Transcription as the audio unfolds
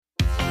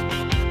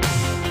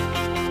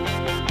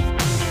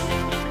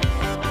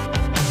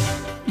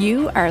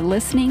You are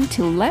listening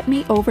to Let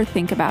Me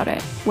Overthink About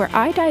It, where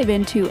I dive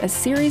into a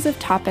series of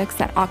topics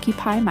that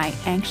occupy my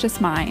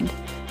anxious mind.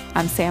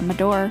 I'm Sam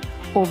Medor,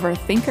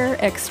 overthinker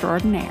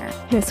extraordinaire.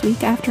 This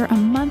week, after a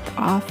month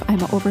off, I'm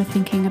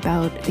overthinking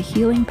about the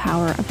healing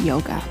power of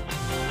yoga.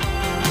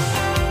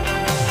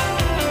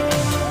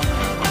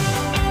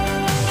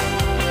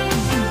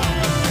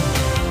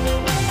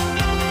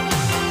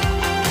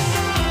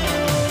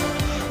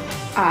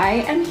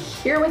 I am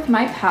here with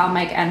my pal,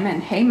 Mike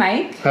Enman. Hey,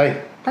 Mike.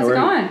 Hi. How's it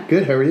going?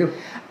 Good. How are you?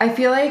 I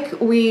feel like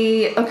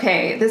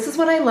this is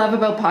what I love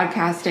about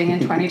podcasting in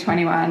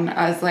 2021.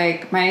 I was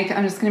like, Mike,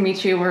 I'm just going to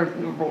meet you.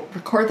 We'll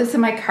record this in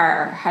my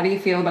car. How do you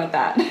feel about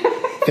that?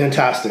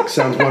 Fantastic.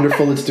 Sounds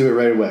wonderful. Let's do it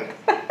right away.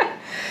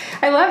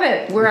 I love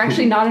it. We're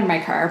actually not in my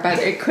car, but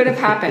it could have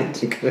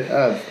happened. It could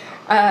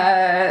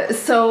have.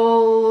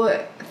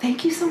 So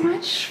thank you so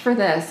much for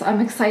this.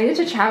 I'm excited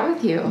to chat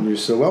with you. You're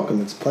so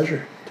welcome. It's a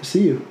pleasure to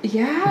see you.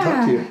 Yeah. And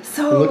talk to you.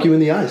 And look you in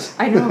the eyes.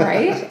 I know,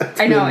 right?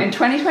 I know. In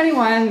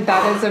 2021,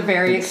 that is a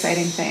very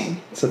exciting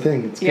thing. It's a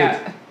thing. It's good.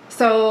 Yeah.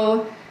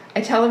 So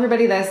I tell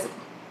everybody this.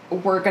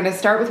 We're going to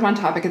start with one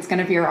topic. It's going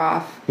to veer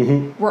off.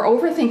 Mm-hmm. We're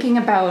overthinking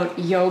about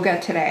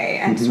yoga today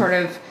and sort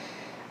of,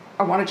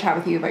 I want to chat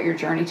with you about your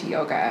journey to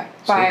yoga.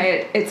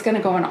 But it's going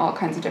to go in all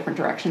kinds of different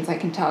directions, I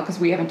can tell, because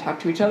we haven't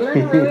talked to each other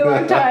in a really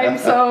long time.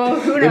 So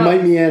who knows? It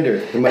might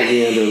meander. A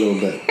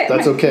little bit.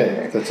 That's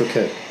okay. That's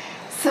okay.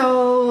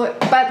 So,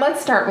 but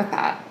let's start with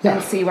that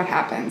and see what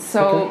happens.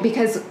 So,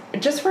 because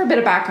just for a bit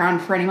of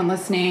background for anyone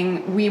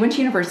listening, we went to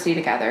university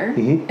together.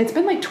 Mm-hmm. It's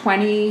been like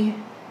 20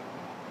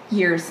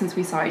 years since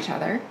we saw each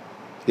other.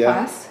 Yeah.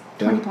 Plus?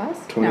 20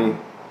 plus? 20. No.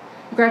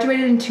 We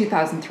graduated in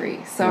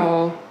 2003.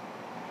 So. Yeah.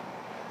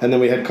 And then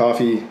we had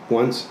coffee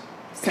once.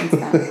 Since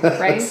then,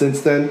 right?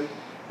 Since then.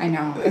 I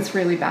know. It's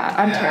really bad.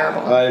 I'm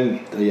terrible.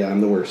 I'm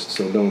the worst.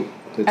 So don't.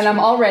 And I'm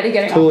already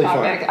getting totally off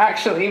topic,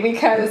 actually,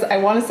 because I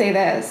want to say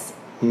this.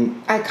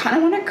 I kind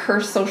of want to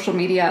curse social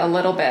media a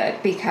little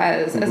bit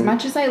because as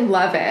much as I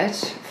love it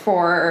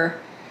for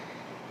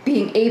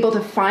being able to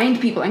find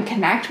people and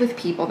connect with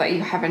people that you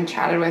haven't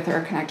chatted with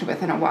or connected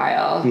with in a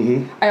while,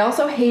 I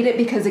also hate it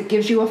because it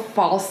gives you a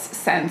false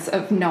sense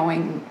of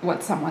knowing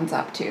what someone's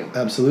up to.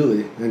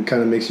 Absolutely. And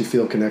kind of makes you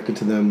feel connected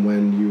to them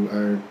when you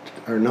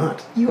are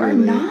not. You are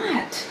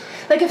not.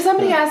 Like, if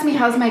somebody asked me,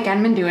 how's Mike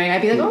Enman doing?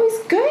 I'd be like, oh, he's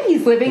good.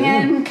 He's living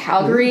in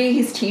Calgary.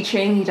 He's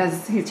teaching.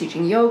 He's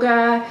teaching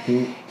yoga.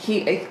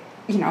 He's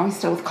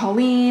still with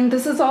Colleen.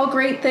 This is all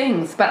great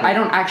things. But I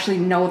don't actually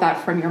know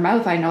that from your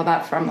mouth. I know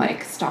that from,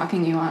 like,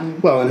 stalking you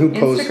on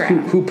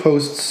Instagram. Who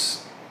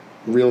posts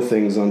real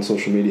things on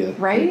social media?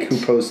 Right? Like, who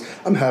posts,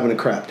 I'm having a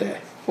crap day.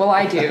 Well,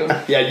 I do.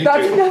 Yeah, you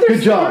that's do. Another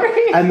Good job.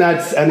 story. And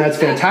that's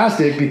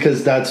fantastic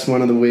because that's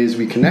one of the ways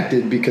we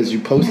connected because you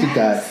posted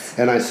that.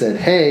 And I said,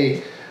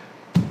 hey,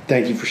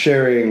 thank you for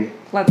sharing.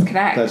 Let's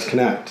connect.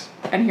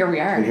 And here we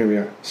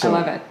are. So, I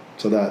love it.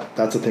 So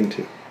that's a thing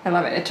too. I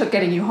love it. It took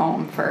getting you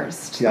home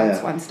first. Yeah,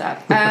 That's one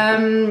step.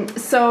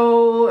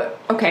 So,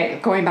 okay,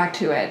 going back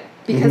to it.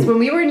 Because when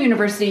we were in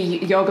university,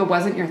 yoga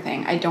wasn't your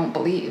thing, I don't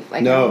believe.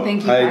 Like, no, I don't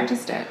think you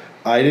practiced it.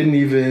 I didn't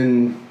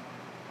even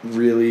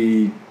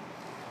really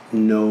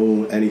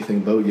know anything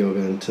about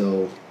yoga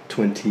until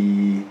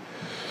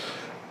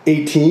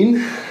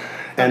 2018.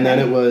 And then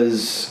it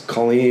was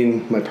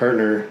Colleen, my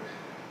partner,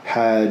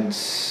 had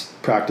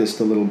practiced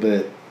a little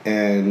bit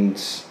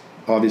and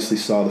obviously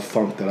saw the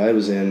funk that I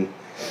was in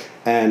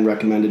and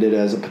recommended it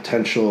as a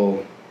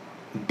potential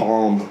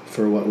balm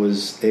for what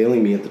was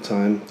ailing me at the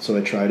time. So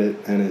I tried it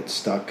and it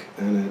stuck,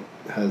 and it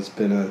has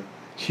been a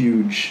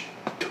huge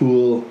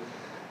tool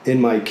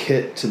in my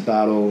kit to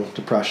battle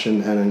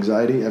depression and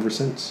anxiety ever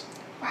since.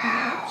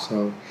 Wow.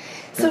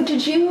 So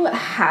did you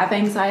have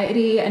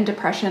anxiety and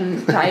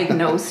depression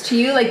diagnosed to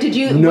you? Like, was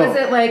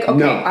it like, okay,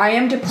 no. I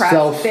am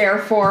depressed,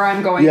 therefore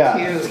I'm going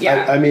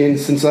to... I mean,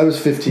 since I was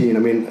 15,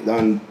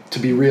 to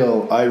be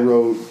real, I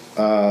wrote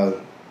a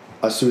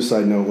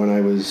suicide note when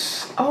I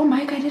was... Oh,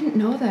 Mike, I didn't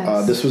know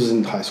this. This was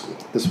in high school.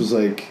 This was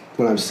like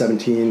when I was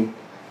 17,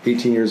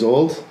 18 years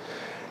old.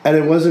 And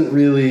it wasn't I'm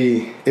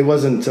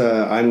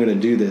going to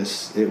do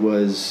this. It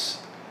was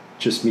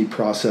just me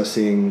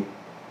processing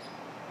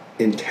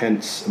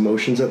intense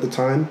emotions at the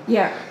time.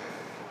 Yeah.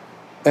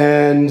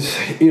 And,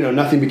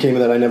 nothing became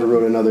of that. I never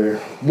wrote another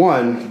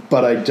one,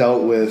 but I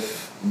dealt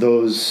with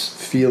those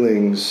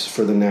feelings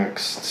for the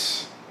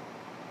next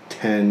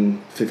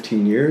 10,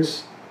 15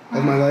 years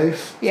of my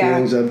life. Yeah.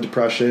 Feelings of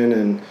depression,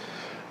 and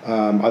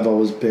I've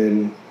always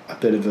been a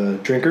bit of a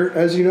drinker,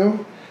 as you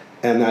know,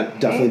 and that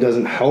definitely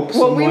doesn't help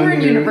someone. Well, we were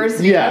in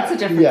university. That's a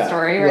different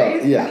story, right?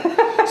 Well,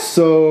 yeah.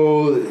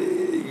 So...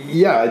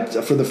 Yeah,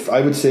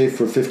 I would say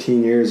for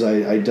 15 years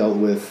I dealt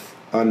with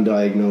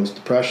undiagnosed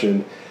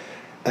depression,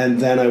 and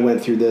then I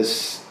went through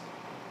this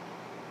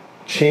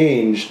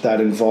change that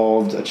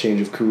involved a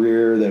change of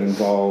career, that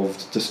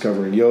involved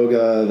discovering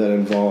yoga, that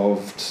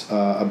involved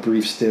a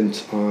brief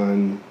stint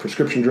on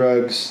prescription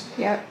drugs.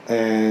 Yep.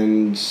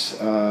 And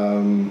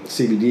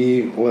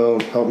CBD oil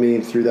helped me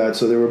through that.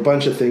 So there were a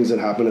bunch of things that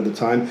happened at the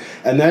time.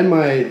 And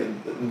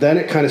then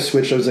it kind of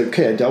switched. I was like,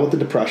 okay, I dealt with the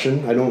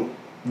depression. I don't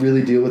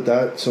really deal with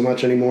that so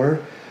much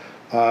anymore.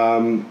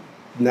 Now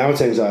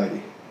it's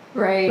anxiety.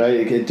 Right.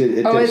 It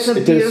did it's a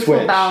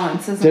beautiful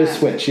balance, isn't it? Did a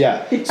switch,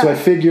 yeah. So I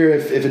figure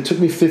if it took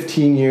me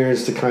 15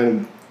 years to kind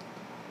of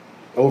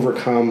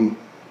overcome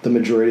the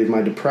majority of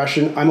my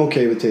depression, I'm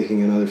okay with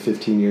taking another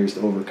 15 years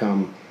to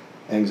overcome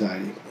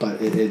anxiety.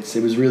 But it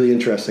was really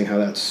interesting how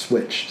that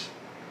switched.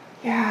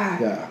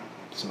 Yeah. Yeah.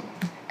 So.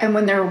 And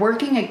when they're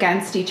working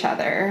against each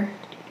other,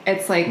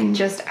 it's like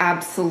just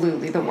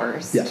absolutely the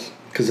worst. Yes.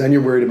 Because then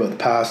you're worried about the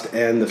past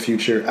and the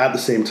future at the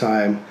same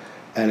time,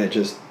 and it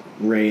just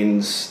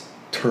rains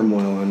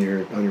turmoil on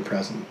your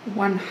present.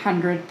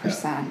 100%.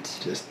 Yeah.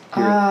 Just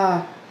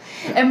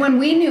and when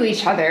we knew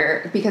each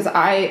other, because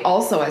I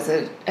also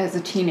as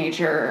a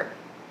teenager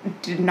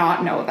did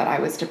not know that I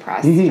was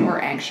depressed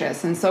or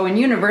anxious, and so in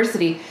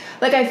university,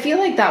 like I feel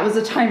like that was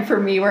a time for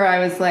me where I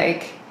was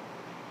like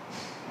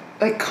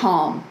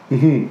calm.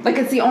 Like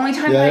it's the only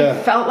time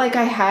I felt like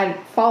I had,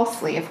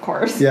 falsely of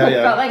course,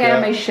 felt like I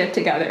had my shit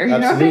together. You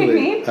know what I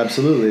mean?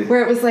 Absolutely.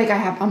 Where it was like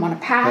I'm on a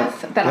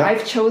path that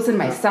I've chosen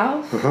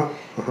myself.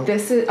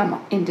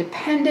 I'm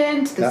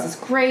independent. This is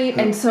great.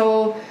 And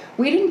so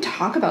we didn't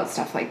talk about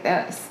stuff like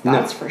this.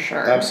 That's for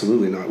sure.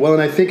 Absolutely not. Well,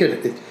 and I think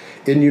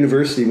in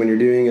university, when you're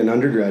doing an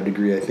undergrad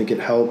degree, I think it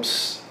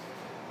helps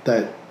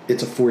that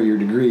it's a 4-year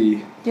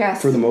degree.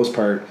 Yes. For the most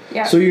part.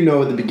 Yeah. So you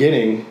know at the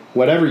beginning,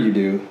 whatever you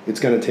do, it's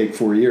going to take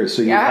 4 years.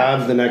 So you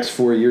have the next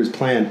 4 years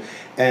planned.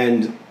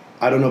 And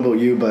I don't know about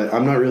you, but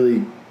I'm not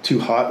really too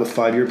hot with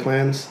 5-year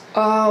plans.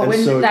 Oh,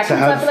 when that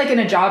comes up like in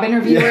a job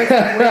interview,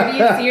 where do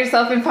you see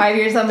yourself in 5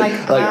 years? I'm like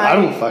I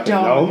don't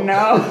fucking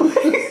know.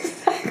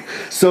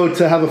 So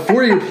to have a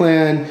 4-year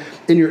plan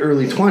in your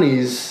early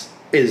 20s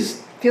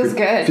feels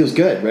good. Feels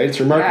good, right?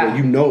 It's remarkable. Yeah.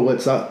 You know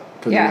what's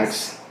up for the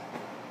next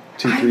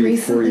 2, 3,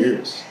 4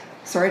 years.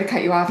 Sorry to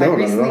cut you off. I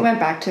recently went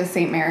back to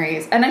St.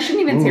 Mary's. And I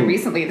shouldn't even say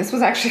recently. This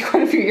was actually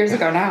quite a few years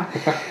ago now.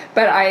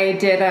 But I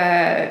did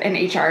an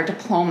HR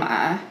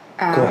diploma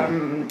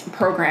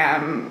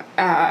program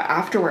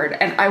afterward.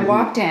 And I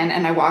walked in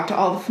and I walked to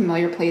all the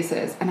familiar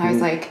places. And I was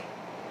like,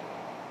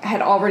 I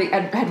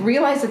had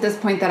realized at this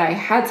point that I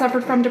had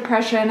suffered from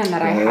depression and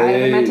that I had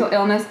a mental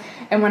illness.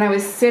 And when I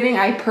was sitting,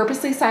 I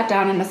purposely sat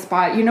down in a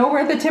spot. You know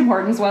where the Tim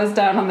Hortons was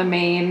down on the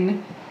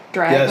main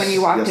drive when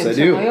you walked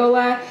into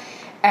Loyola?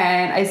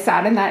 And I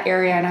sat in that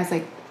area and I was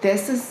like,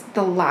 this is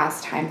the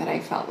last time that I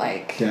felt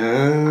like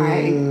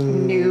I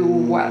knew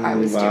what I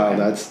was doing. Wow,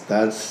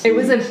 that's it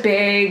was a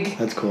big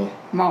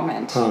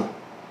moment. Huh.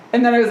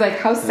 And then I was like,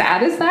 how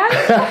sad is that?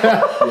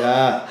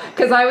 Yeah.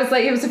 Because I was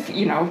like, it was,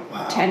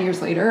 10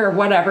 years later or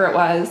whatever it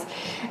was.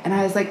 And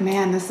I was like,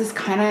 man, this is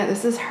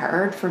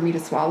hard for me to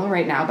swallow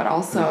right now. But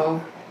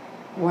also,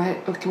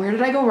 where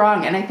did I go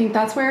wrong? And I think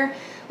that's where,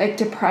 like,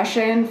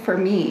 depression for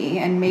me,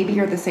 and maybe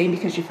you're the same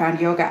because you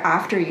found yoga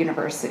after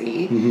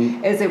university,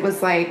 is it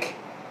was like,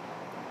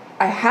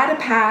 I had a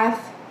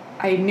path,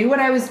 I knew what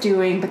I was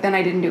doing, but then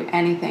I didn't do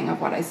anything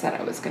of what I said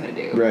I was going to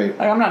do. Right.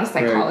 Like, I'm not a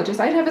psychologist.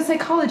 I have a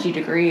psychology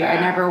degree.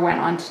 I never went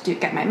on to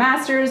get my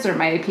master's or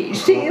my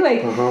PhD.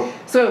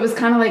 So it was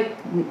kind of like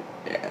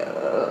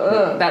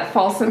that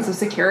false sense of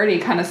security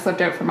kind of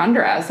slipped out from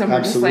under us. And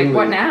we're just like,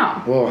 what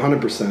now? Well,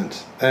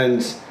 100%.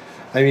 And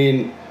I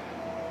mean,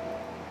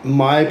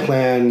 my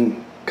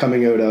plan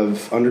coming out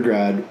of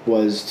undergrad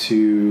was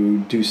to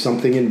do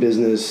something in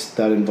business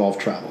that involved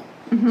travel.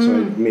 So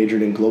I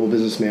majored in global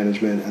business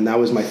management, and that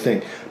was my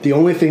thing. The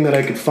only thing that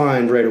I could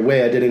find right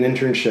away, I did an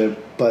internship,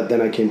 but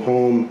then I came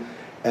home,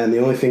 and the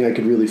only thing I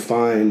could really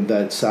find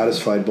that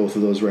satisfied both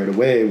of those right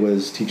away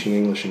was teaching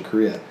English in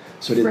Korea.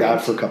 So I did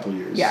that for a couple of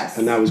years,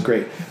 and that was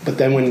great. But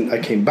then when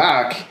I came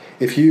back,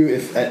 if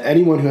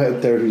anyone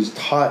out there who's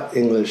taught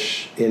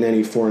English in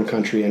any foreign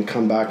country and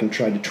come back and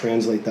tried to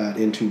translate that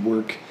into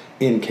work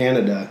in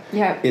Canada,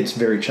 it's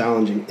very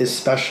challenging,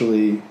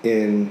 especially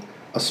in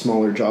a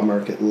smaller job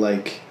market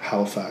like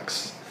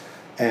Halifax.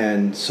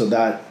 And so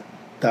that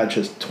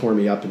just tore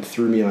me up and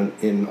threw me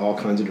in all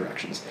kinds of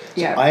directions.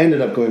 So I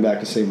ended up going back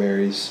to St.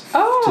 Mary's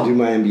to do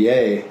my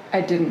MBA.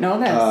 I didn't know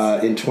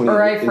this. In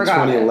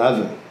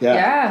 2011.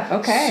 Yeah,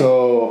 okay.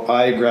 So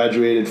I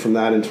graduated from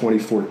that in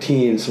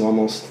 2014,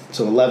 so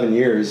 11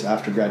 years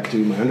after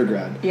doing my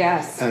undergrad.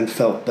 Yes. And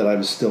felt that I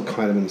was still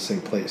kind of in the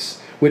same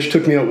place, which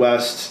took me out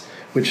west,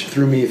 which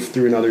threw me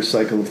through another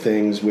cycle of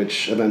things,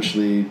 which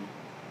eventually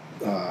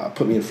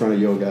put me in front of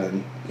yoga,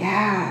 and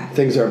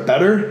things are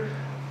better.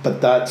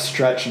 But that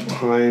stretch of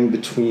time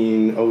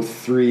between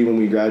 2003 when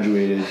we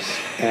graduated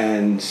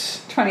and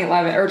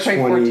 2011 or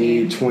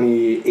 2014,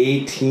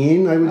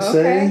 2018, I would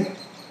say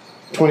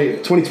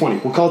 2020.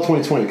 We'll call it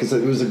 2020 because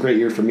it was a great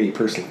year for me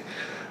personally.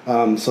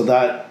 So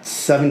that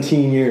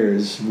 17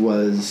 years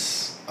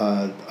was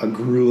a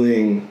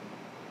grueling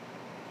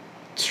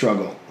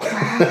struggle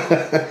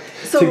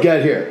So, to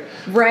get here.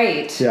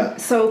 Right. Yeah.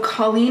 So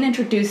Colleen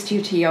introduced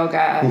you to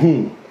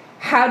yoga.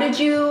 How did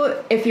you,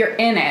 if you're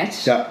in it,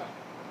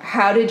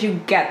 how did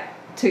you get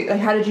to, like,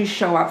 how did you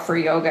show up for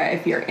yoga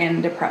if you're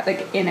in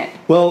in it?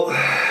 Well,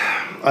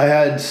 I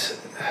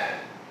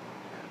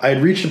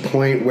had reached a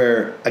point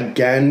where,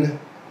 again,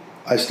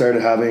 I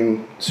started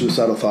having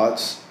suicidal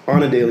thoughts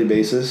on a daily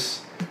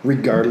basis,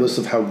 regardless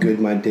of how good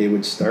my day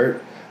would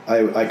start.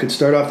 I could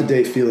start off the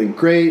day feeling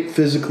great,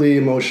 physically,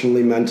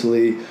 emotionally,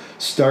 mentally,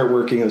 start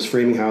working. I was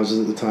framing houses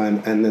at the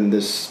time, and then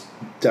this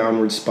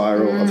downward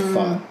spiral of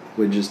thought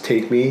would just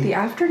take me. The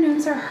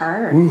afternoons are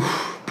hard.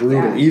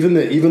 Brutal.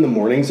 Yeah. Even the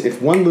mornings,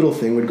 if one little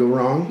thing would go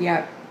wrong,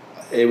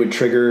 it would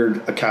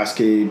trigger a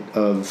cascade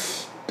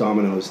of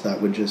dominoes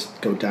that would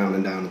just go down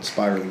and down and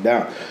spiraling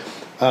down.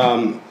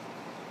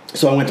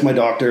 So I went to my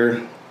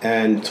doctor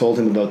and told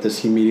him about this.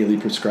 He immediately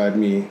prescribed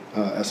me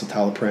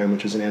escitalopram,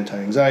 which is an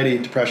anti-anxiety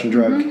depression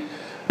drug.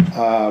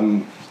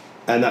 And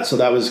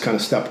that was kind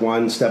of step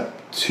one. Step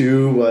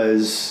two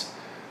was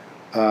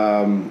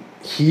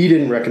he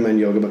didn't recommend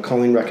yoga, but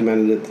Colleen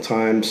recommended it at the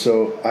time.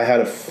 So I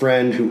had a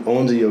friend who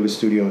owns a yoga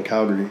studio in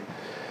Calgary.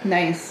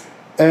 Nice.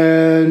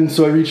 And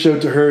so I reached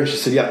out to her, and she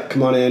said, "Yeah,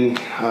 come on in,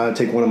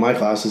 take one of my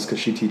classes," because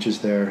she teaches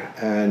there.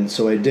 And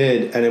so I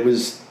did, and it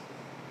was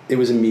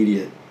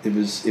immediate. It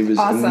was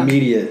awesome.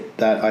 Immediate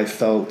that I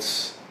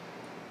felt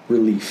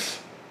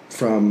relief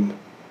from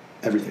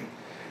everything.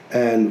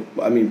 And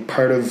I mean,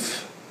 part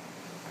of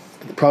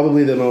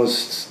probably the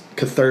most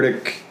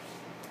cathartic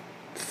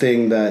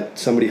thing that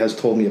somebody has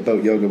told me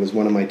about yoga was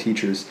one of my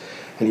teachers.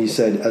 And he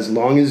said, as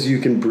long as you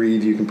can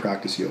breathe, you can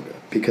practice yoga.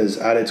 Because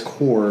at its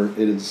core,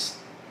 it is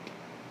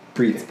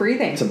breathing. It's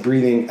breathing. It's a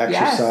breathing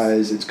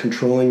exercise. Yes. It's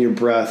controlling your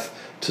breath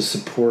to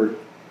support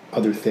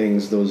other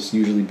things, those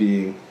usually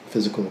being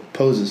physical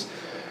poses.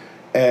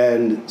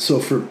 And so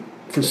for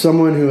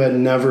someone who had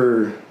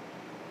never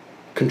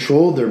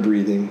controlled their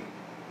breathing,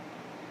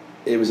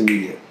 it was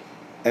immediate.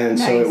 And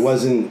so it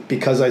wasn't,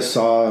 because I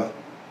saw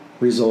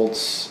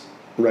results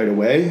right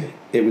away,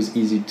 it was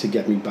easy to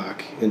get me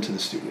back into the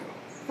studio.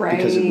 Right.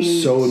 Because it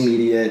was so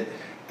immediate,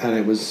 and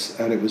it was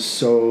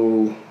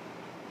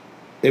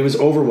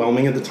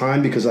overwhelming at the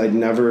time, because I'd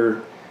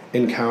never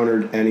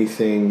encountered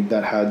anything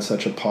that had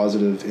such a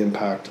positive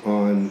impact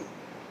on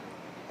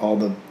all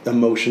the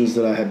emotions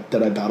that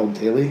I battled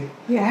daily.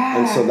 Yeah.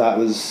 And so it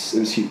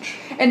was huge.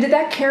 And did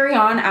that carry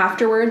on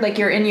afterward? Like,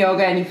 you're in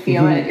yoga and you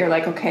feel it, you're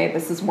like, okay,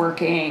 this is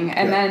working.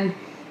 And then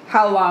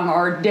how long,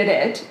 or did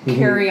it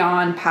carry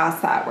on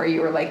past that, where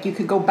you were like, you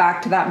could go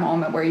back to that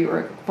moment where you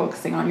were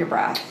focusing on your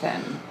breath?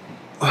 And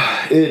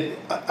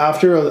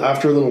after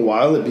a little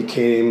while, it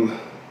became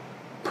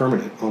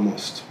permanent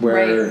almost,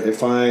 where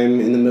if I'm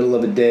in the middle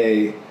of a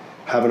day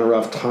having a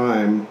rough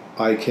time,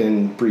 I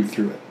can breathe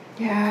through it.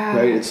 Yeah.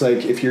 Right? It's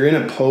like if you're in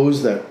a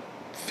pose that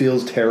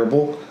feels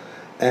terrible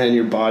and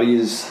your body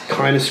is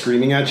kind of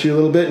screaming at you a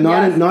little bit,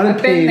 not in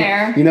I've pain. Been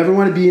there. You never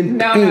want to be in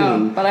pain.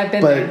 No, but I've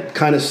been there. But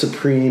kind of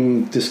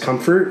supreme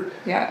discomfort.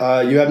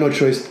 Yeah. You have no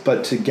choice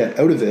but to get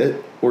out of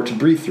it or to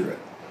breathe through it.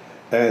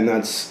 And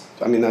that's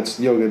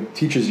yoga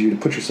teaches you to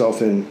put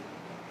yourself in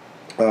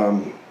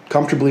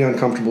comfortably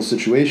uncomfortable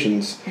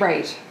situations.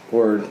 Right.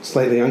 Or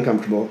slightly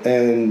uncomfortable,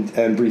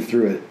 and breathe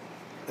through it.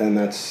 And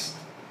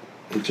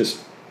it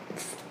just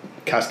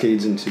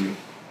cascades into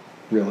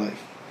real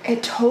life.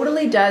 It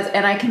totally does.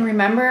 And I can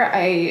remember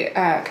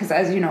because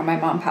as you know, my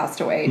mom passed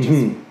away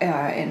just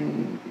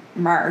in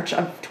March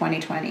of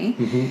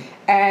 2020.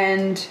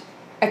 And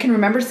I can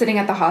remember sitting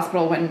at the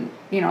hospital when,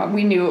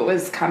 we knew it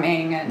was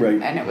coming,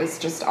 and it was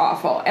just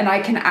awful. And I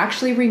can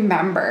actually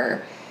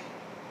remember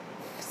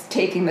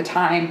taking the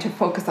time to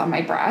focus on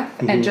my breath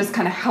and just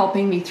kind of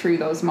helping me through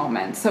those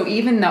moments. So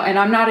even though, and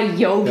I'm not a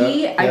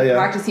yogi, I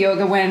practice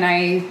yoga when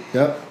I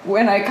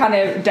kind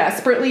of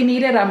desperately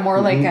need it. I'm more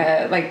like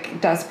a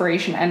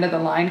desperation end of the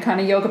line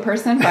kind of yoga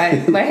person,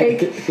 but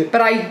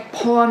but I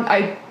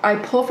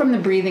pull from the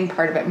breathing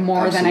part of it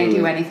more than I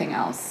do anything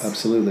else.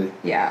 Absolutely.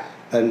 Yeah.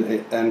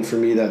 And for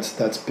me,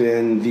 that's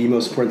been the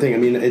most important thing. I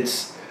mean,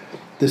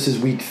 this is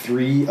week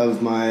 3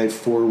 of my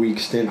 4-week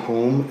stint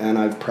home, and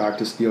I've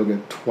practiced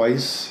yoga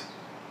twice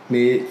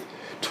in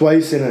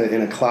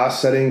a class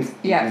setting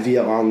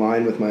via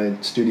online with my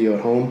studio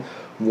at home,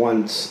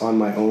 once on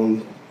my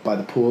own by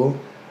the pool,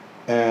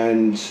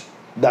 and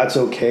that's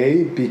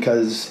okay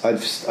because I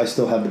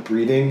still have the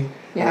breathing.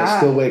 And I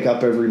still wake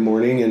up every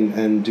morning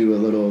and do a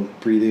little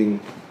breathing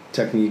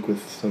technique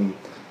with some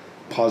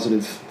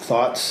positive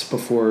thoughts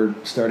before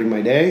starting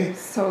my day.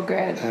 So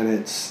good. And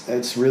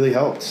it's really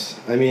helped.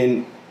 I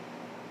mean,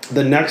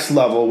 the next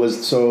level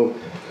was, so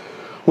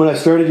when I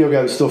started yoga,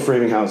 I was still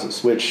framing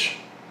houses, which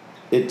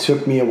it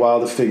took me a while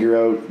to figure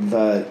out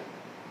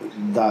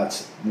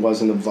that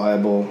wasn't a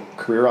viable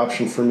career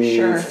option for me,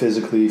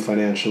 physically,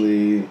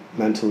 financially,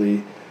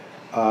 mentally.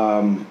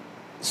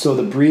 So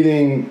the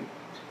breathing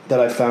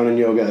that I found in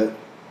yoga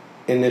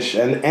and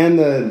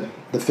the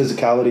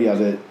physicality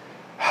of it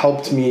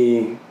helped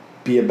me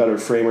be a better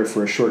framer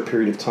for a short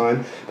period of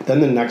time. But then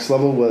the next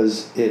level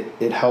was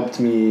it helped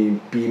me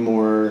be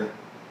more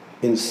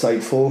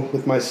insightful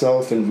with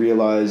myself and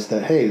realize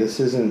that, hey, this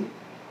isn't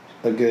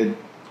a good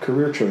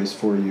career choice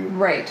for you.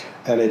 Right.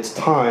 And it's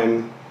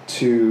time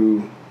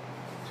to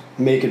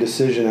make a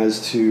decision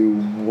as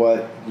to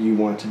what you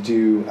want to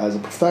do as a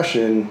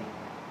profession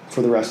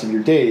for the rest of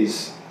your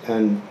days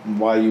and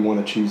why you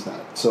want to choose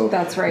that. So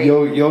that's right.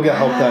 Yoga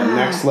helped that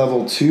next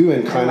level too,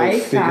 and kind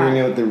of figuring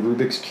that. out the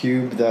Rubik's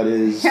Cube that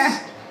is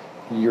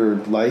your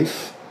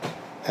life,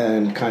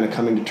 and kind of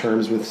coming to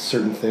terms with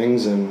certain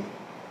things. And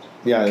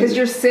yeah, because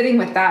you're sitting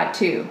with that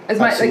too, as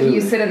much like you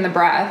sit in the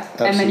breath.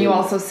 Absolutely. And then you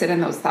also sit in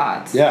those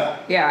thoughts.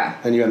 Yeah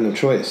And you have no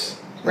choice,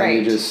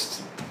 right?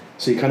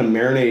 So you kind of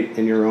marinate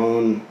in your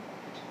own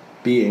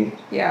being,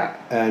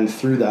 and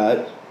through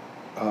that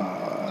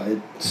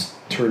it's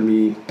turned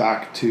me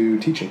back to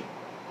teaching.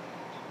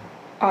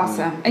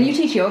 Awesome. And you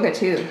teach yoga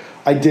too.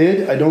 I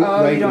did. I don't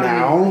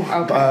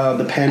now.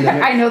 Okay. The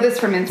pandemic. I know this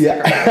from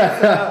Instagram.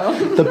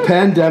 So. The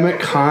pandemic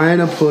kind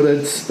of put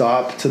a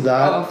stop to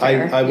that. Oh,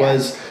 fair.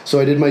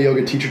 I did my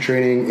yoga teacher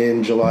training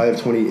in July of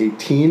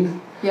 2018.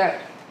 Yeah.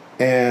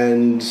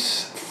 And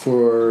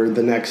for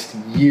the next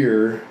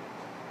year,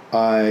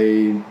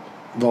 I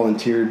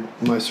volunteered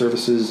my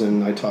services,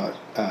 and I taught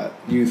at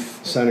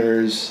youth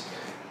centers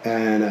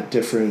and at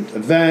different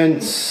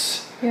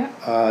events.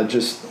 Yeah.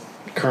 Just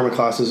karma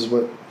classes is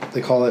what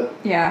they call it.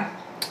 Yeah.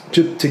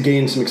 To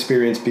gain some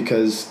experience,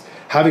 because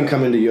having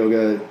come into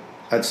yoga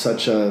at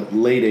such a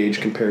late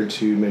age compared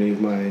to many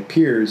of my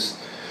peers,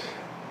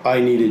 I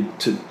needed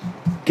to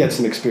get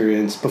some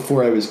experience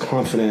before I was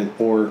confident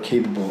or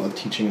capable of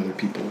teaching other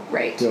people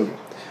yoga.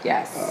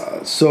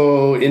 Yes.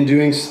 So in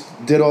doing,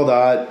 did all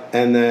that,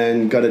 and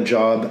then got a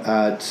job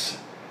at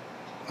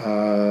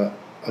a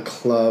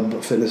club,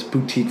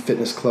 boutique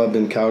fitness club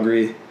in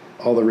Calgary.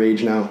 All the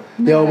rage now.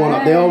 They all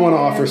want to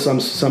offer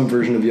some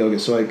version of yoga.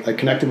 So I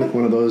connected with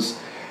one of those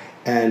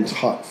and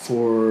taught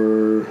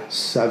for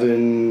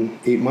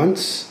 7-8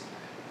 months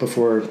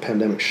before the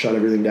pandemic shut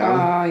everything down.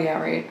 Oh yeah,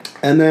 right.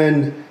 And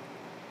then,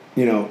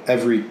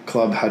 every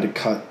club had to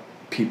cut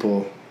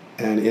people,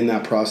 and in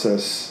that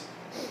process,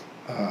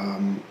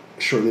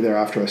 shortly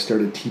thereafter, I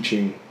started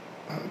teaching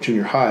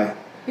junior high.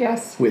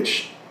 Yes.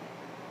 Which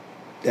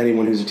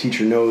anyone who's a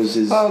teacher knows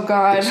is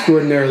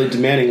extraordinarily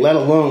demanding, let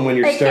alone when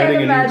you're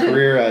starting a new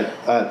career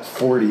at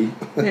 40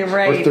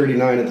 or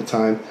 39 at the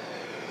time.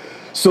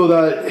 So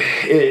that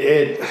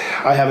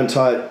I haven't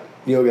taught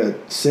yoga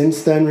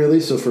since then, really.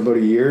 So for about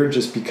a year,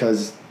 just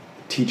because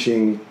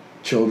teaching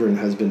children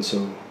has been so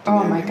demanding.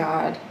 Oh my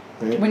God.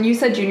 Right? When you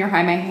said junior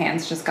high, my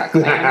hands just got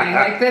clamming.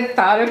 Like the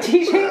thought of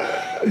teaching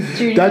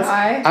junior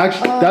high.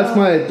 Actually,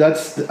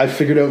 I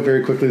figured out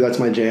very quickly that's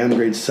my jam.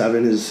 Grade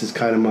 7 is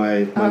kind of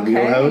my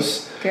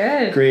wheelhouse.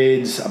 Good.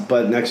 Grades,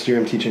 but next year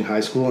I'm teaching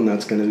high school, and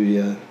that's going to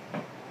be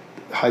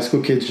high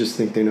school kids just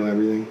think they know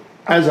everything.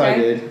 As I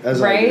did.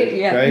 Right?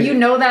 Yeah. Right? You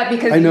know that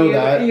because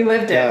you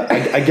lived it. Yeah,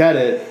 I get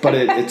it, but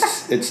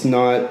it's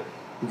not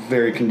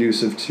very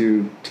conducive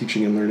to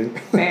teaching and learning.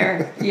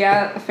 Fair.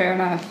 Yeah, fair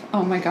enough.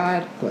 Oh my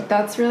God.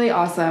 That's really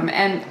awesome.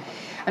 And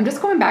I'm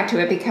just going back to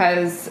it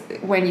because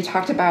when you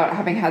talked about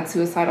having had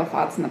suicidal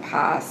thoughts in the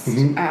past,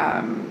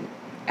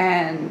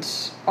 and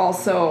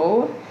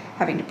also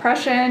having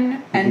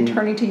depression and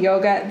turning to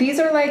yoga, these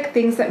are like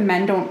things that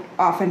men don't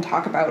often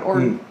talk about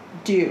or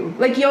do.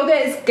 Like yoga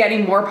is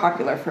getting more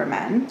popular for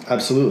men.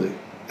 Absolutely.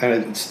 And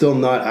it's still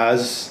not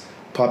as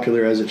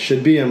popular as it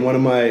should be. And one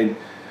of my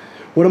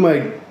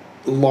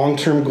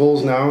long-term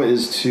goals now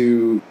is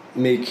to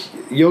make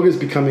yoga is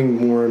becoming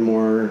more and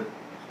more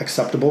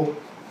acceptable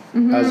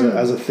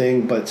as a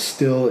thing, but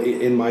still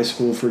in my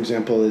school, for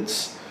example,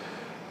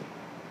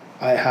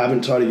 I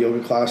haven't taught a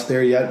yoga class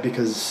there yet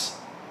because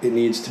it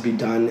needs to be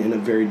done in a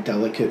very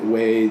delicate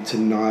way to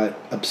not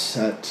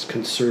upset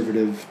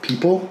conservative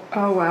people.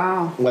 Oh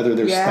wow! Whether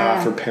they're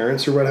staff or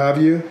parents or what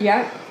have you.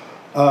 Yeah.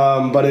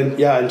 But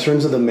in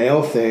terms of the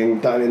male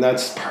thing,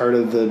 that's part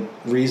of the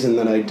reason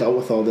that I dealt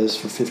with all this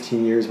for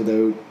 15 years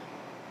without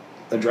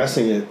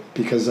addressing it,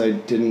 because I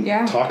didn't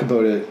talk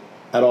about it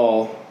at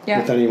all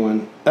with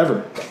anyone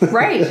ever.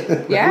 Right.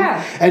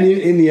 Yeah. And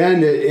in the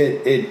end,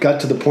 it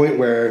got to the point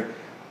where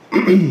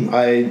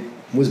I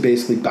was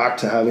basically back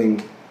to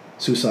having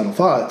suicidal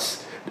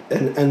thoughts,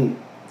 and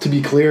to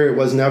be clear, it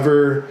was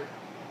never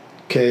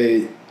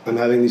okay. I'm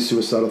having these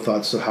suicidal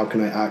thoughts, so how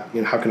can I act?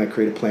 How can I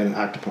create a plan and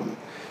act upon it?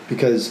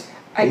 Because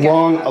a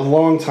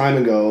long time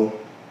ago,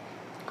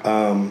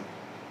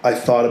 I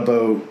thought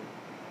about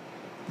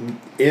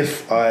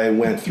if I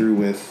went through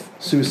with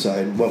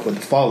suicide, what would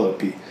the follow-up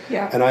be?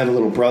 Yeah. And I have a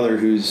little brother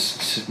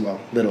who's,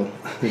 little.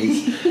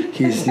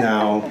 He's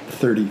now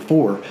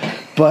 34.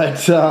 But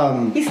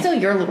he's still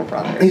your little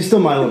brother. He's still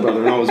my little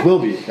brother and always will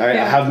be. I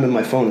have him in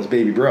my phone as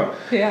baby bro.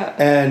 Yeah.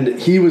 And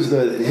he was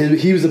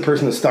the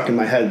person that stuck in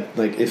my head.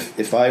 Like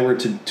if I were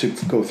to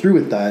go through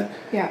with that,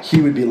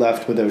 he would be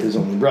left without his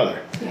only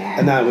brother. Yeah.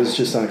 And that was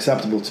just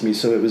unacceptable to me.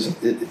 So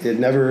it's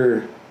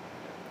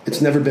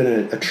never been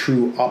a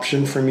true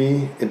option for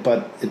me.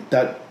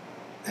 That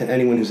and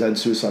anyone who's had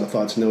suicidal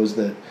thoughts knows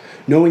that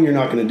knowing you're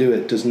not going to do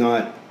it does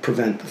not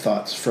prevent the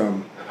thoughts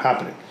from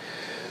happening.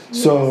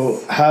 Yes.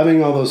 So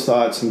having all those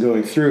thoughts and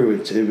going through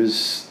it, it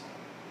was,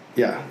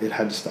 it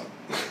had to stop.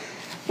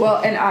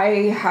 Well, and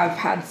I have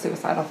had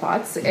suicidal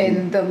thoughts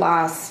in the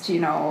last,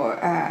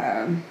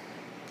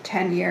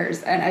 10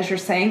 years. And as you're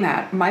saying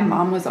that, my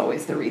mom was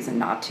always the reason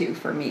not to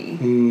for me.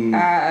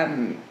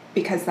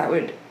 Because that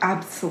would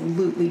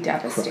absolutely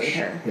devastate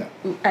her. Yeah.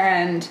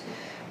 And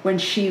when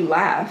she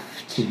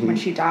left, when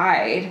she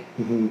died.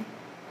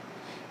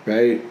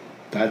 Right.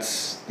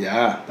 That's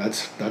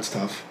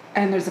tough.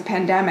 And there's a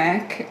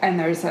pandemic, and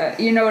there's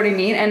you know what I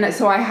mean? And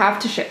so I have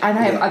to and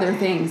I have other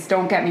things,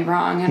 don't get me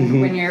wrong.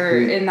 And when you're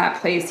in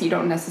that place, you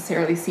don't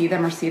necessarily see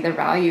them or see their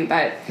value.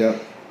 But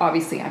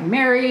obviously I'm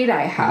married,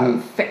 I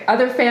have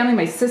other family,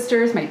 my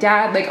sisters, my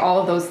dad, like all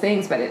of those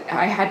things. But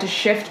I had to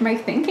shift my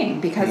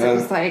thinking because it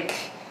was like...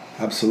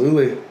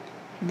 Absolutely.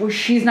 Well,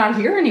 she's not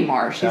here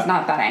anymore. She's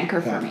not that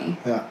anchor for me.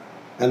 Yeah.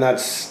 And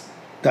that's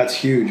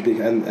huge,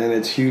 and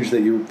it's huge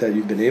that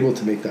you've been able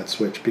to make that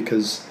switch,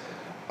 because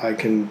I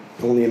can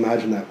only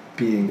imagine that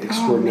being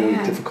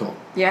extraordinarily difficult.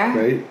 Yeah.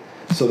 Right?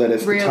 So that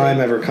if the time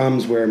ever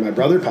comes where my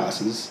brother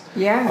passes,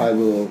 I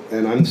will,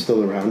 and I'm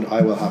still around,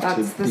 I will have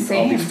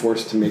I'll be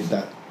forced to make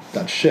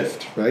that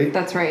shift, right?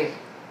 That's right.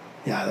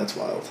 Yeah, that's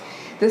wild.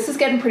 This is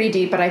getting pretty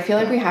deep, but I feel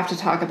like we have to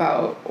talk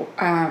about,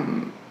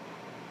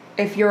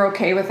 if you're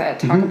okay with it,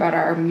 talk about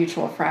our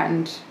mutual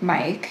friend,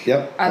 Mike.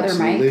 Yep, Other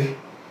absolutely.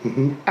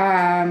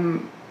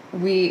 Mike.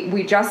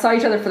 We just saw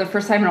each other for the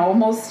first time in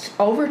almost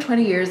over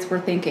 20 years, we're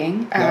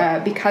thinking,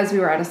 because we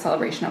were at a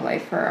celebration of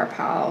life for our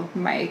pal,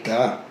 Mike,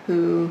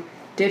 who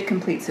did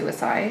complete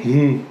suicide.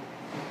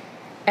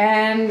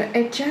 And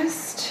it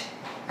just,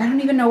 I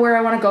don't even know where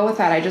I want to go with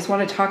that. I just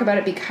want to talk about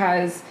it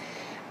because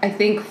I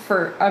think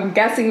I'm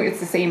guessing it's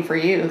the same for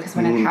you, because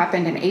when it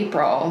happened in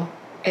April,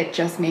 it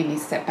just made me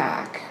sit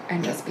back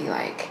and just be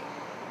like,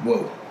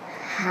 whoa,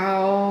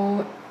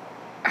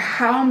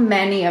 how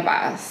many of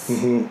us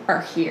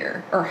are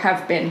here or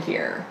have been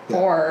here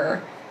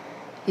or,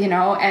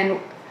 and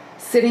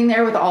sitting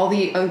there with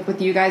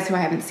with you guys who I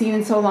haven't seen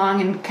in so long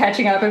and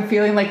catching up and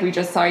feeling like we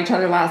just saw each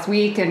other last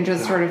week and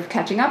just sort of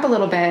catching up a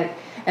little bit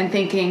and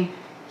thinking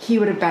he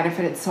would have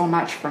benefited so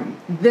much from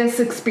this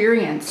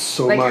experience.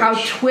 So like much. How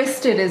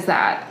twisted is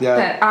that? Yeah.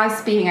 That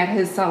us being at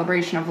his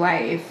celebration of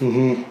life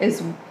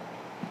is...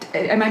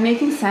 Am I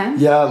making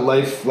sense? Yeah,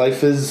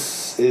 life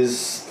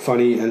is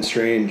funny and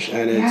strange,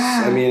 and it's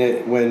I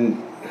mean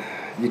when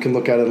you can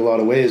look at it a lot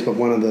of ways, but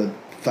one of the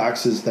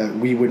facts is that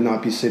we would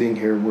not be sitting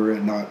here were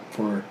it not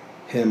for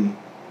him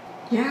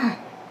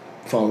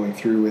following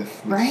through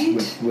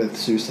with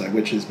suicide,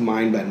 which is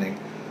mind bending.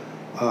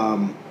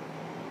 And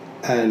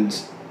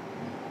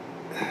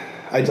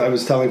I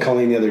was telling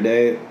Colleen the other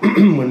day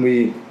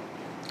when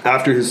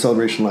after his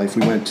celebration life,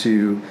 we went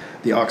to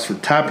the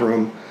Oxford Tap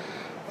Room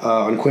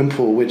on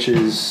Quinpool, which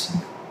is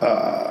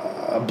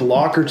a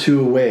block or two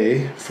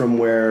away from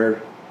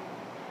where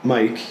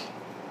Mike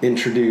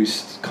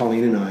introduced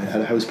Colleen and I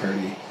at a house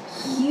party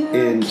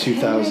in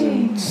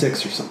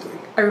 2006 or something.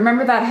 I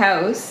remember that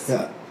house,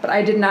 but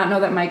I did not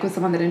know that Mike was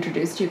the one that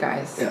introduced you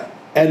guys. Yeah,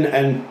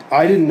 and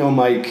I didn't know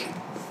Mike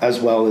as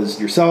well as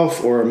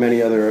yourself or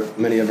many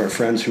of our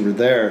friends who were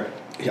there.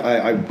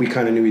 We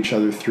kind of knew each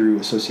other through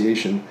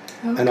association,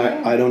 and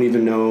I don't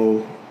even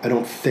know. I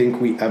don't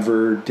think we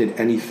ever did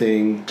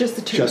anything just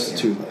the two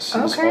of us.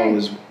 It was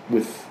always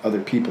with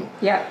other people.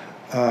 Yeah.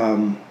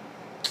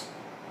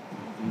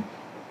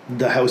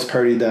 The house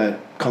party that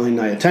Colleen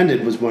and I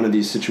attended was one of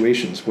these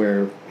situations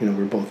where, we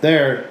were both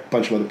there, a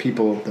bunch of other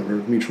people that were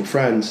mutual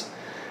friends,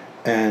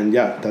 and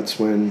that's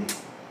when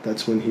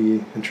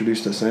he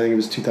introduced us. I think it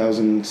was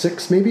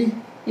 2006, maybe.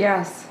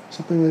 Yes.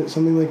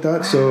 Something like that.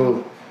 Wow.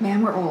 So.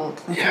 Man, we're old.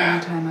 That's a long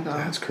time ago.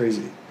 That's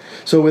crazy.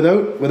 So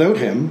without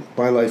him,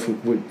 my life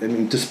would. I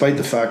mean, despite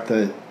the fact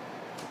that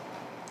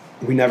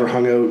we never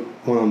hung out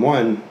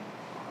one-on-one,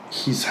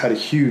 he's had a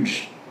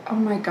huge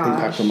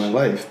impact on my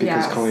life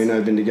because Colleen and I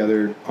have been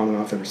together on and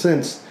off ever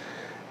since.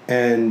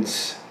 And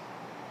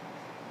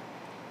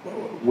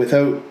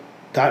without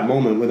that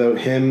moment, without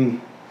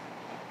him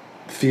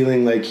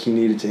feeling like he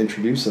needed to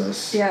introduce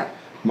us,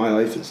 my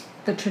life is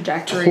the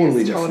trajectory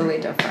totally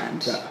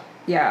different.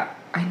 Yeah,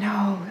 I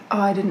know.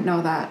 Oh, I didn't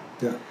know that.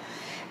 Yeah.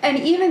 And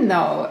even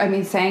though, I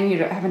mean, saying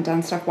you haven't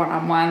done stuff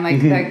one-on-one,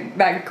 like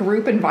that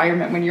group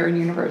environment when you're in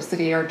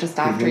university or just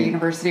after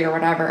university or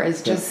whatever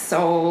is just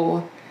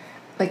so,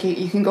 like,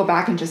 you can go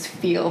back and just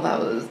feel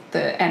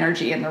the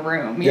energy in the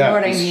room. You know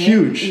what I mean? It's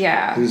huge.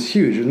 Yeah. It was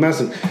huge. It was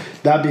massive.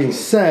 That being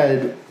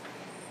said,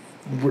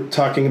 we're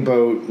talking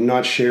about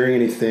not sharing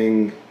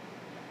anything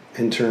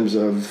in terms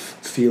of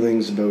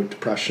feelings about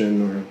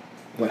depression or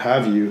what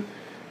have you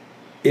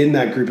in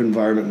that group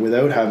environment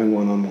without having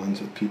one-on-ones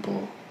with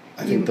people.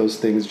 I think those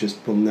things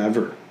just will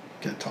never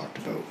get talked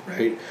about,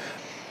 right?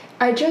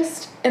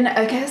 And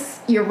I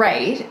guess you're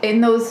right in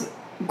those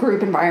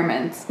group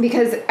environments,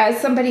 because as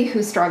somebody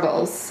who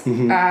struggles,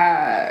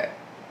 it's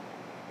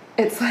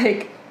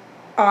like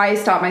I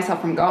stop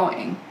myself from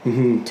going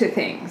to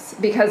things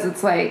because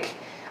it's like,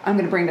 I'm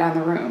going to bring down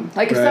the room.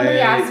 Like if somebody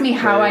asks me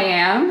how I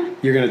am,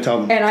 you're going to tell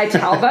them. And I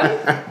tell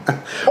them.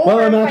 Well,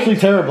 I'm actually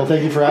terrible.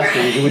 Thank you for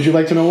asking. Would you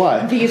like to know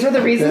why? These are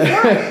the reasons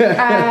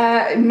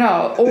why.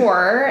 No.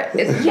 Or,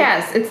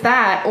 it's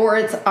that. Or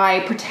it's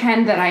I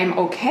pretend that I'm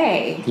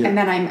okay. Yeah. And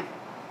then I'm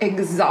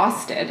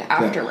exhausted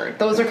afterward. Yeah.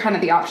 Those are kind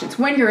of the options.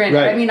 When you're in it.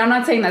 I mean, I'm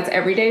not saying that's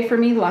every day for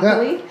me,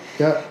 luckily.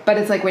 Yeah. But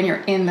it's like when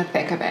you're in the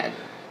thick of it.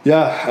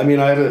 Yeah, I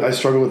mean, I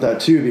struggle with that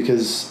too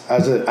because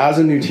as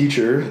a new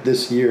teacher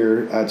this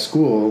year at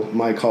school,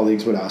 my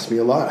colleagues would ask me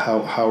a lot,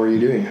 how are you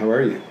doing? How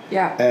are you?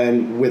 Yeah.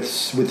 And with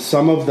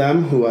some of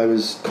them who I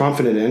was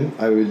confident in,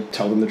 I would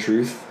tell them the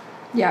truth,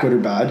 good or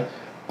bad.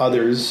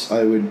 Others,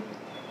 I would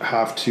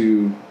have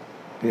to,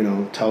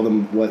 tell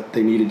them what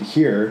they needed to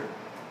hear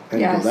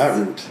and go that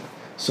route.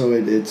 So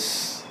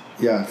it's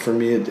for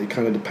me, it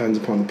kind of depends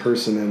upon the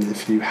person. And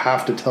if you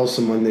have to tell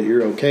someone that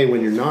you're okay when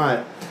you're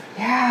not,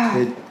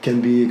 it can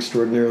be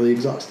extraordinarily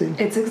exhausting.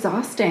 It's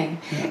exhausting.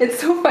 Yeah. It's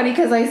so funny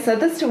because I said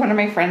this to one of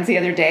my friends the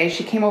other day.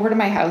 She came over to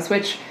my house,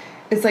 which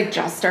is like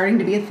just starting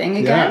to be a thing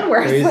again.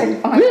 Where it's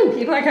like, I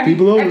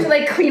have to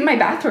like clean my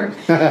bathroom.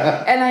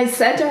 And I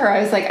said to her,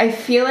 I was like, I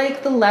feel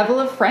like the level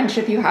of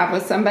friendship you have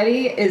with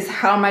somebody is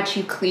how much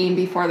you clean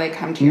before they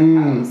come to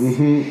your house.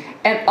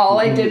 And all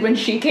I did when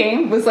she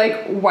came was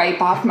like wipe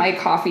off my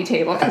coffee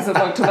table because it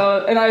looked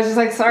and I was just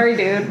like, sorry,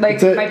 dude.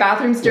 Like my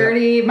bathroom's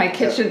dirty, my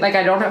kitchen, like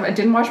I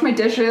didn't wash my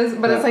dishes,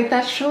 but it's like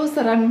that shows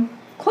that I'm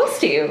close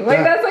to you. Like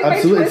that's like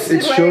absolutely. My twisted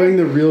it's showing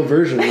the real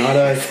version, not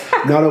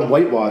a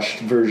whitewashed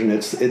version.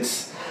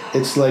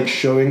 It's like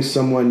showing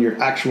someone your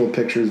actual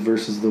pictures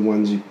versus the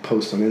ones you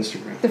post on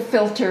Instagram. The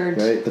filtered.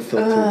 Right? The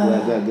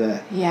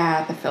filtered.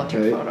 Yeah, the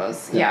filtered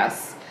photos. Yeah.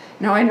 Yes.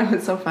 No, I know,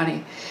 it's so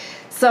funny.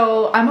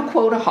 So I'm a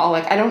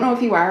quoteaholic. I don't know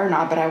if you are or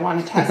not, but I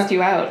want to test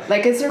you out.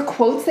 Like, is there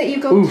quotes that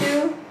you go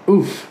to?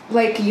 Oof.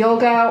 Like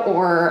yoga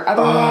or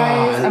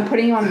otherwise? I'm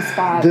putting you on the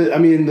spot.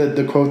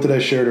 The quote that I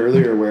shared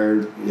earlier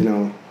where,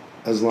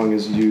 as long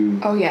as you...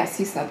 Oh, yes,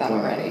 you said that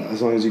already.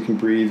 As long as you can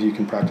breathe, you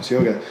can practice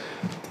yoga.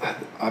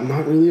 I'm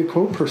not really a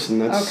quote person.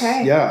 That's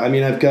okay. Yeah, I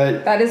mean, I've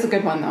got... That is a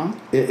good one, though.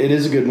 It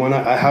is a good one.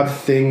 I have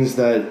things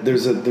that...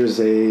 There's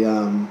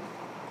a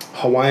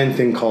Hawaiian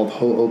thing called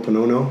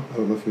Ho'oponopono. I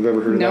don't know if you've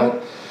ever heard of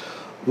that.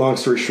 Long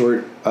story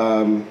short,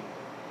 when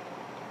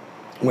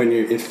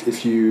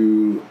if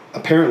you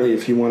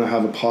want to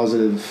have a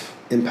positive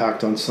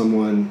impact on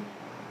someone,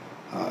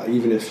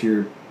 even if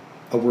you're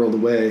a world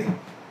away,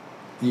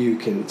 you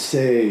can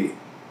say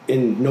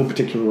in no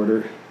particular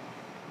order,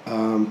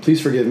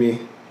 please forgive me,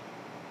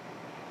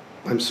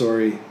 I'm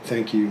sorry,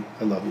 thank you,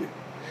 I love you.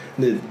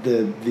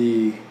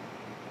 The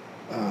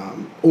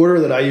order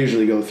that I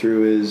usually go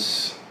through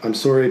is I'm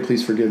sorry,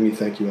 please forgive me,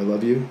 thank you, I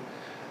love you.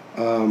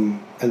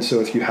 And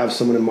so if you have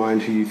someone in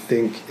mind who you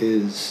think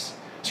is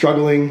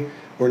struggling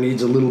or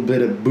needs a little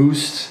bit of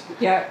boost,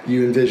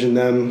 you envision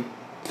them,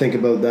 think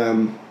about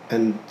them,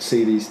 and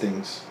say these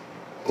things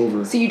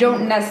over. So you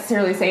don't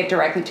necessarily say it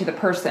directly to the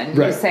person.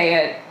 You say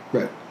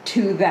it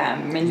to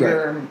them in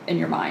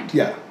your mind.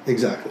 Yeah,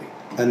 exactly.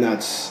 And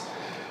that's...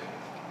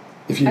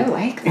 I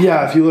like that.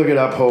 Yeah, if you look it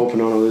up,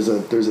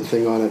 Ho'oponopono, there's a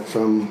thing on it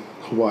from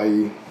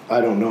Hawaii.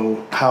 I don't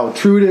know how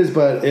true it is,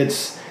 but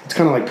it's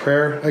kind of like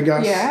prayer, I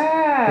guess. Yeah.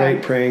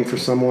 Right, praying for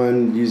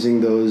someone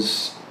using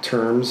those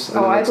terms.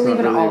 I believe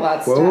in all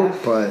that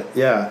stuff. But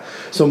yeah,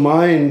 so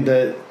mine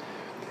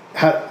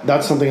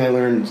that's something I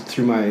learned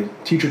through my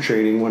teacher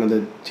training. One of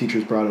the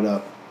teachers brought it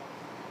up,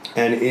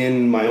 and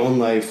in my own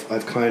life,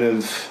 I've kind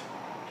of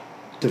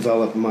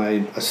developed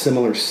a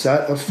similar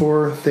set of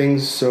 4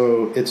 things.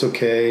 So it's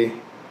okay,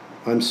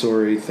 I'm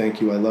sorry, thank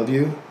you, I love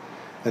you,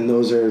 and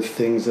those are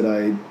things that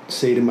I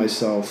say to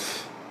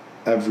myself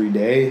every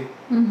day.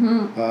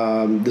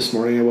 This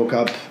morning I woke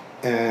up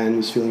and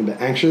was feeling a bit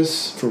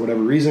anxious for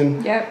whatever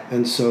reason.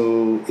 And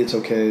so it's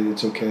okay,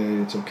 it's okay,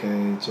 it's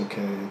okay, it's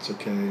okay, it's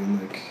okay. And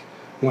like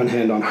one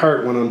hand on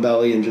heart, one on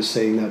belly, and just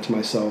saying that to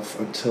myself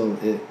until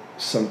it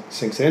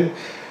sinks in.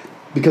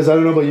 Because I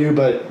don't know about you,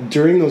 but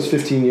during those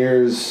 15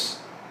 years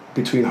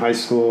between high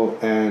school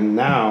and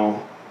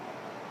now,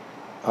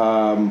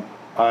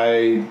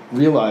 I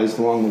realized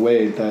along the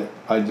way that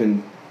I'd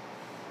been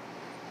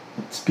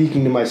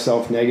speaking to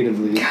myself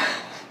negatively.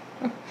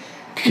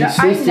 No,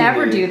 I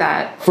never do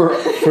that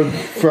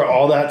for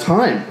all that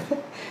time,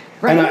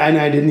 and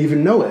I didn't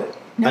even know it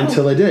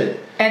until I did.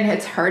 And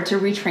it's hard to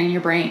retrain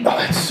your brain.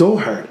 Oh, it's so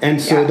hard, and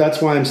so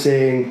that's why I'm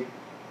saying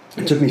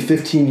it took me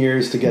 15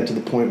 years to get to the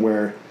point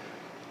where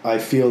I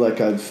feel like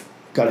I've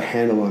got a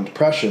handle on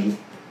depression.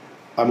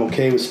 I'm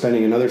okay with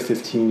spending another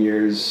 15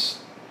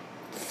 years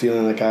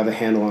feeling like I have a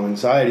handle on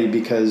anxiety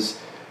because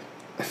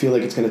I feel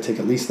like it's going to take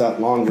at least that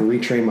long to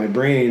retrain my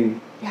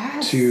brain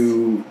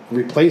to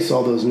replace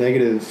all those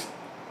negative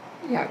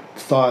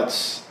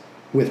thoughts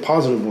with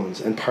positive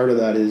ones. And part of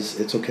that is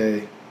it's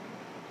okay,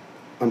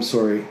 I'm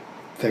sorry,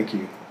 thank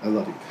you, I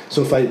love you.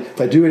 So if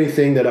I do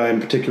anything that I'm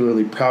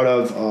particularly proud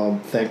of, I'll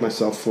thank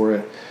myself for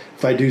it.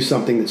 If I do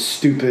something that's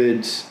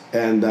stupid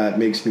and that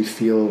makes me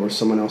feel or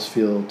someone else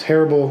feel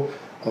terrible,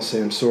 I'll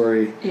say I'm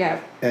sorry. Yeah.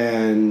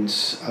 And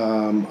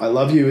I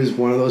love you is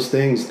one of those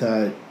things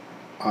that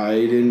I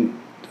didn't,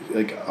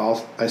 like,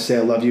 I say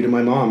I love you to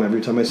my mom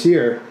every time I see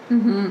her.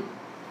 Mm-hmm.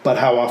 But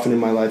how often in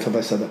my life have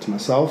I said that to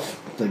myself?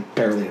 Like,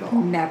 barely at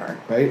all. Never.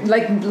 Right?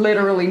 Like,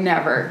 literally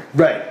never.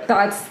 Right.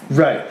 That's...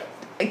 Right.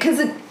 Because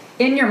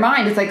in your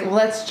mind, it's like, well,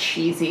 that's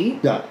cheesy.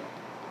 Yeah.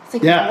 It's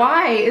like,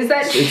 why is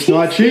that cheesy? It's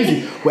not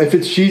cheesy. If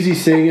it's cheesy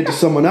saying it to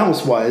someone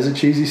else, why is it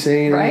cheesy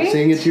saying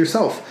it to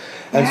yourself?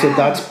 And so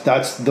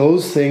that's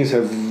those things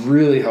have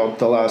really helped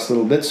the last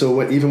little bit.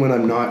 So even when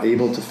I'm not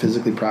able to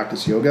physically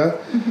practice yoga,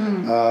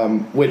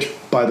 which,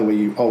 by the way,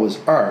 you always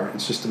are,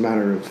 it's just a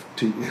matter of...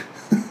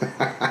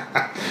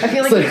 I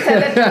feel like you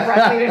said it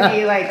directly to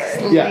me,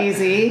 like,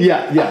 lazy.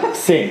 Yeah,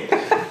 same.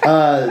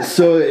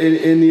 So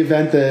in the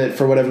event that,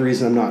 for whatever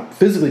reason, I'm not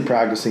physically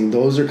practicing,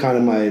 those are kind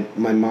of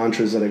my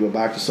mantras that I go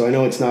back to. So I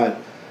know it's not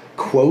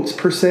quotes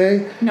per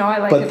se. No, I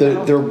like but it.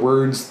 But they're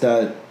words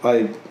that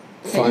I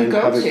find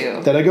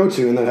that I go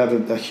to and that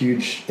have a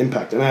huge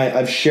impact. And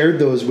I've shared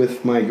those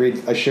with my grade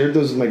 7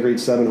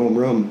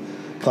 homeroom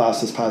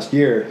class this past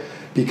year,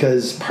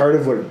 because part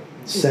of what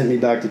sent me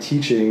back to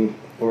teaching,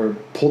 or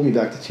pulled me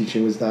back to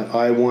teaching, was that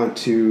I want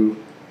to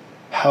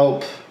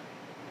help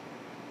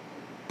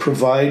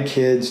provide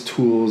kids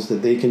tools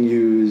that they can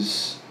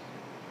use,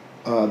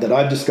 that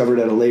I've discovered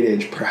at a late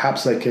age.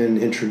 Perhaps I can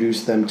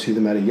introduce them to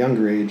them at a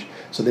younger age,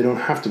 so they don't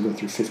have to go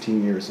through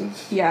 15 years of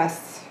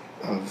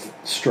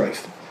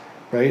strife,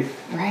 right?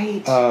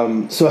 Right.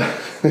 So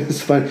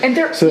it's fun. And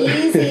they're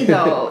easy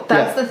though.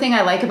 That's the thing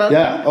I like about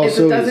them. Is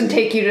it doesn't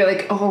take you to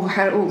like,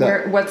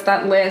 what's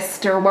that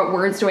list, or what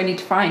words do I need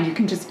to find? You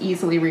can just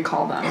easily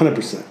recall them.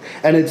 100%.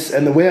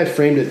 And the way I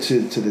framed it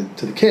to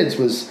the kids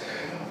was,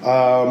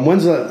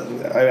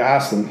 I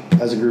asked them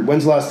as a group,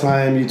 when's the last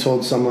time you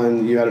told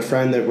someone, you had a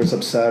friend that was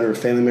upset or a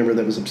family member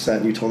that was upset,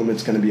 and you told them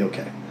it's going to be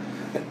okay?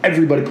 And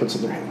everybody puts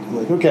up their hand. I'm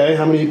like, okay,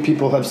 how many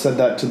people have said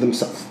that to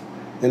themselves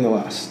in the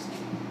last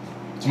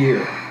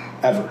year,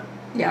 ever?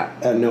 Yeah.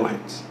 And no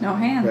hands. No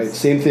hands. Right.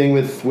 Same thing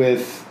with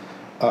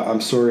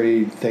I'm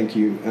sorry, thank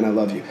you, and I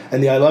love you.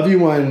 And the I love you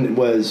one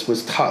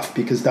was tough,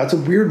 because that's a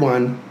weird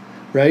one,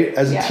 right?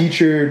 As a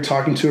teacher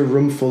talking to a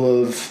room full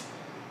of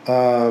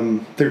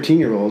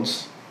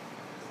 13-year-olds,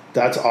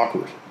 that's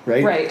awkward,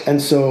 right? Right.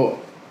 And so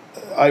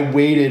I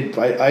waited.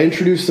 I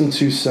introduced them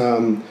to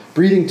some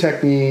breathing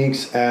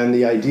techniques and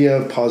the idea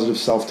of positive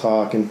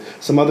self-talk and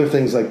some other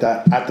things like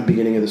that at the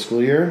beginning of the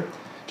school year,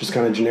 just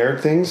kind of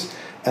generic things.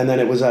 And then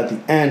it was at the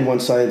end,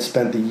 once I had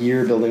spent the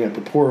year building up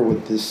rapport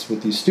with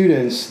these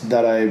students,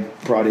 that I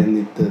brought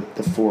in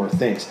the 4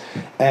 things.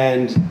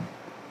 And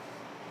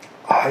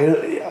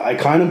I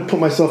kind of put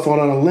myself out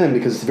on a limb,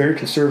 because it's a very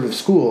conservative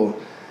school,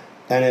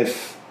 and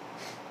if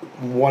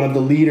one of the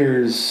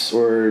leaders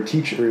or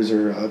teachers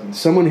or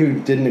someone who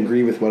didn't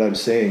agree with what I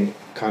was saying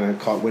kind of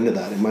caught wind of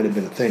that, it might have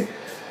been a thing.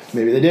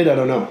 Maybe they did, I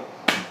don't know.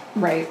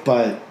 Right.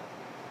 But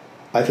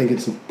I think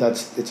it's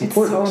important. It's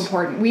so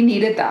important. We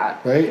needed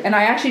that. Right. And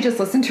I actually just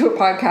listened to a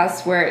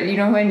podcast where, you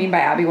know who I mean by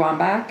Abby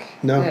Wambach?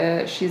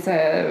 No. She's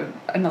an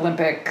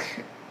Olympic...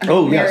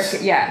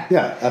 yes. Yeah.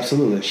 Yeah,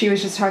 absolutely. She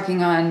was just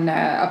talking on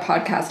a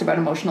podcast about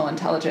emotional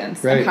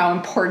intelligence and how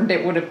important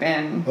it would have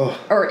been,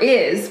 or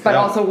is, but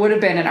also would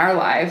have been in our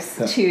lives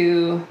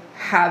to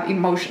have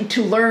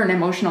to learn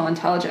emotional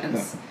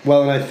intelligence. Yeah.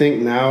 Well, and I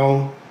think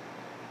now,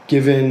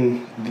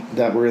 given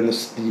that we're in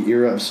the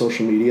era of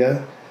social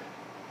media,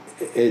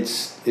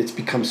 it's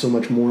become so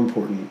much more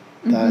important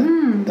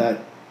that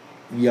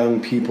young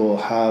people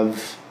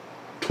have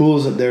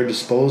tools at their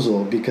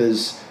disposal,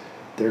 because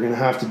they're going to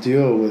have to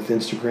deal with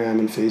Instagram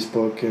and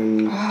Facebook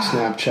and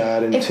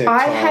Snapchat and TikTok. If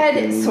I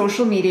had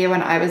social media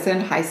when I was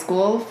in high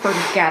school,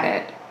 forget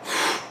it.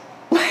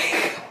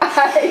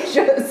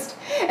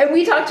 And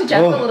we talked to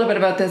Jeff a little bit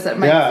about this at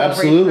my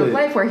celebration of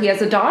life, where he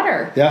has a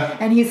daughter. Yeah.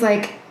 And he's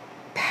like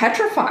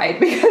petrified,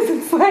 because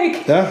it's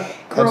like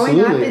growing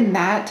up in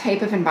that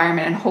type of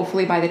environment, and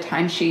hopefully by the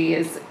time she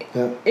is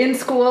in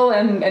school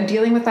and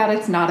dealing with that,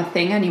 it's not a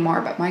thing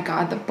anymore. But my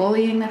God, the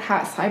bullying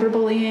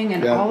cyberbullying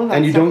and all of that,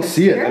 and you don't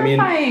see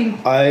terrifying.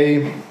 It. I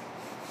mean,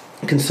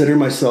 I consider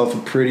myself a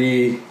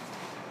pretty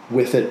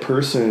with it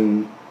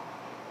person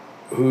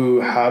who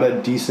had a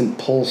decent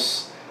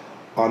pulse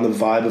on the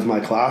vibe of my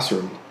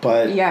classroom,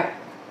 but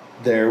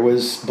there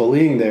was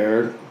bullying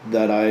there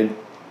that I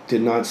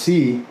did not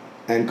see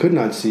and could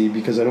not see,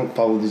 because I don't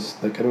follow these,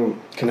 I don't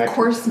connect. Of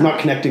course not. Not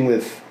connecting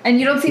with. And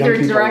you don't see their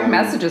direct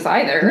messages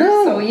either.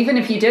 No. So even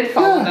if you did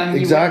follow them,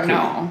 you wouldn't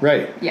know.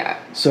 Right. Yeah.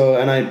 So,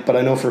 but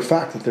I know for a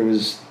fact that there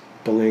was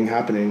bullying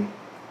happening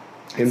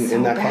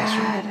in that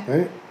classroom.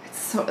 Right. It's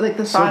so, like,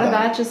 the thought of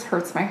that just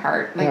hurts my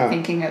heart. Like,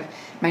 thinking of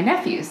my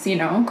nephews,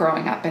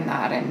 growing up in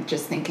that, and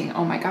just thinking,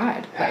 oh my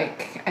God,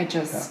 like, I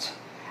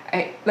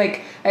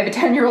have a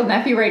 10-year-old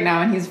nephew right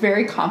now, and he's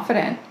very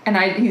confident, and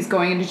he's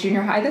going into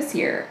junior high this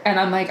year, and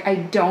I'm like,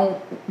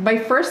 my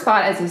first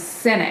thought as a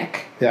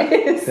cynic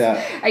is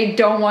I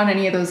don't want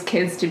any of those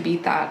kids to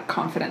beat that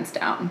confidence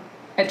down.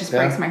 It just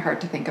breaks my heart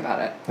to think about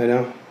it. I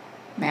know.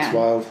 Man. It's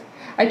wild.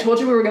 I told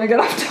you we were going to get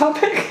off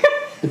topic.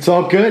 It's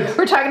all good.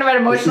 We're talking about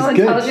emotional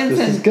intelligence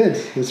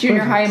and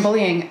junior high and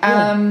bullying.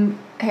 Yeah.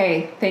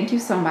 Hey, thank you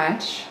so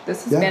much.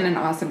 This has been an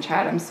awesome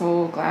chat. I'm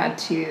so glad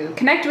to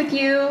connect with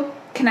you.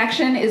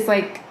 Connection is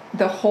like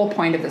the whole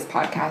point of this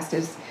podcast,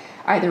 is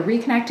either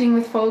reconnecting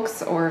with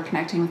folks or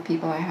connecting with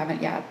people I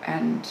haven't yet.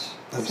 And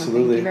absolutely. So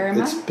thank you very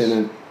much. It's been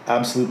an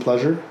absolute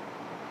pleasure.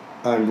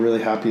 I'm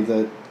really happy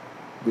that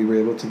we were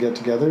able to get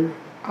together.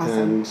 Awesome.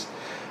 And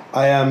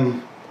I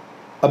am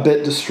a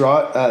bit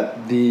distraught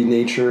at the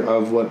nature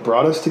of what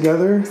brought us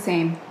together.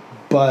 Same.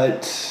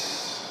 But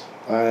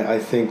I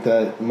think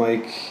that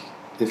Mike,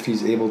 if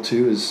he's able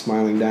to, is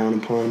smiling down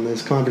upon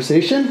this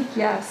conversation.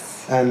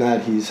 Yes. And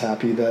that he's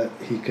happy that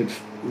he could,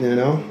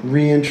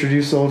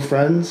 reintroduce old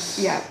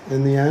friends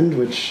in the end,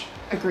 which...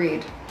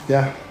 Agreed.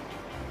 Yeah.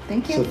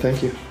 Thank you. So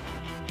thank you.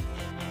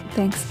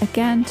 Thanks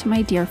again to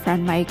my dear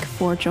friend Mike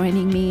for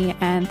joining me,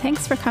 and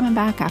thanks for coming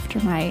back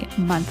after my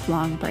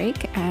month-long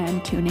break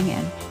and tuning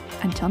in.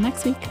 Until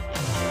next week.